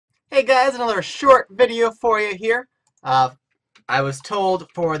Hey guys, another short video for you here. I was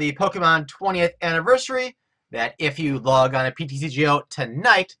told for the Pokemon 20th anniversary that if you log on to PTCGO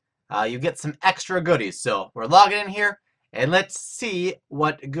tonight, you get some extra goodies. So we're logging in here, and let's see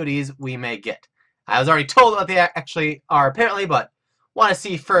what goodies we may get. I was already told what they actually are apparently, but want to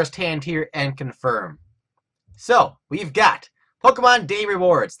see firsthand here and confirm. So we've got Pokemon Day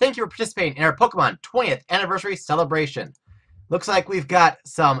Rewards. Thank you for participating in our Pokemon 20th anniversary celebration. Looks like we've got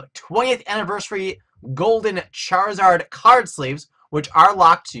some 20th anniversary golden Charizard card sleeves, which are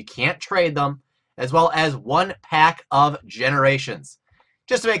locked so you can't trade them, as well as one pack of Generations.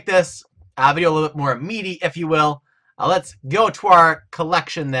 Just to make this video a little bit more meaty, if you will, let's go to our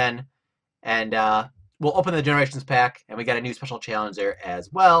collection then, and we'll open the Generations pack, and we got a new special challenge there as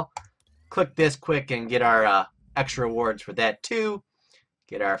well. Click this quick and get our extra rewards for that too.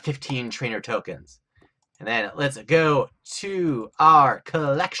 Get our 15 trainer tokens. And then let's go to our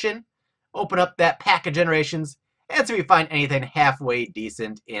collection, open up that pack of Generations, and see if we find anything halfway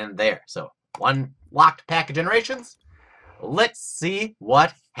decent in there. So one locked pack of Generations. Let's see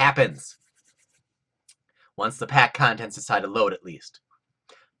what happens. Once the pack contents decide to load at least.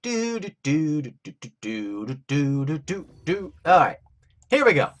 Alright, here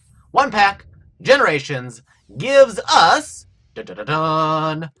we go. One pack, Generations, gives us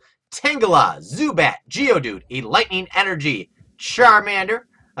Tangela, Zubat, Geodude, a Lightning Energy, Charmander.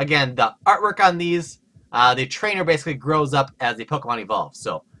 Again, the artwork on these, the trainer basically grows up as the Pokemon evolves.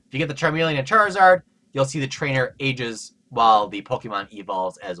 So if you get the Charmeleon and Charizard, you'll see the trainer ages while the Pokemon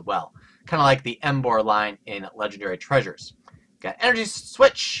evolves as well. Kind of like the Emboar line in Legendary Treasures. Got Energy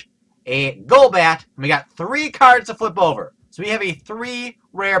Switch, a Golbat, and we got 3 cards to flip over. So we have a 3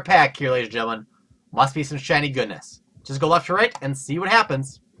 rare pack here, ladies and gentlemen. Must be some shiny goodness. Just go left to right and see what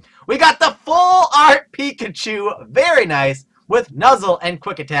happens. We got the full art Pikachu, very nice, with Nuzzle and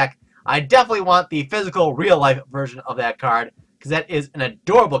Quick Attack. I definitely want the physical real life version of that card, because that is an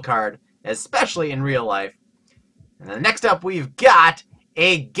adorable card, especially in real life. And then next up we've got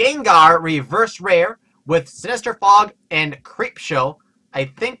a Gengar reverse rare with Sinister Fog and Creepshow. I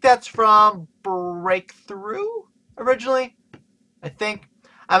think that's from Breakthrough originally, I think.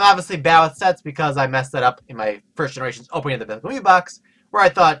 I'm obviously bad with sets because I messed that up in my first Generations opening of the physical movie box, where I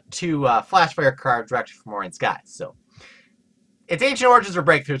thought 2 Flashfire cards were actually from Orange Skies. So it's Ancient Origins or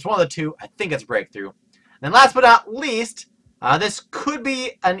Breakthrough. It's one of the 2. I think it's Breakthrough. And then last but not least, this could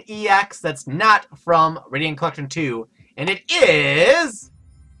be an EX that's not from Radiant Collection 2, and it is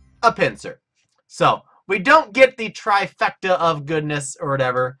a Pinsir. So we don't get the trifecta of goodness or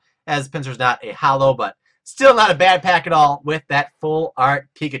whatever, as Pinsir's not a holo, but still not a bad pack at all with that full art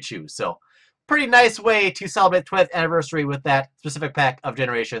Pikachu. So pretty nice way to celebrate the 20th anniversary with that specific pack of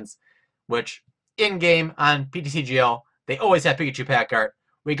Generations, which in-game on PTCGO, they always have Pikachu pack art.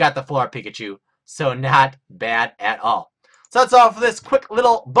 We got the full art Pikachu, so not bad at all. So that's all for this quick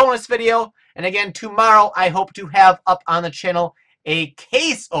little bonus video. And again, tomorrow I hope to have up on the channel a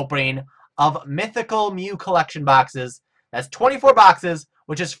case opening of Mythical Mew collection boxes. That's 24 boxes,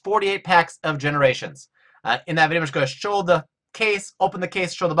 which is 48 packs of Generations. In that video, I'm just going to show the case, open the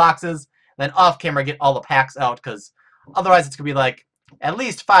case, show the boxes, then off camera get all the packs out, because otherwise it's going to be like at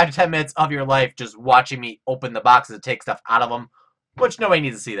least 5 to 10 minutes of your life just watching me open the boxes and take stuff out of them, which nobody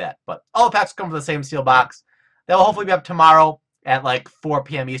needs to see that. But all the packs come from the same sealed box. That will hopefully be up tomorrow at like 4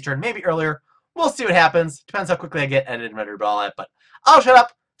 p.m. Eastern, maybe earlier. We'll see what happens. Depends how quickly I get edited and ready to all that. But I'll shut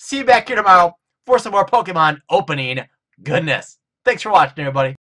up. See you back here tomorrow for some more Pokemon opening goodness. Thanks for watching, everybody.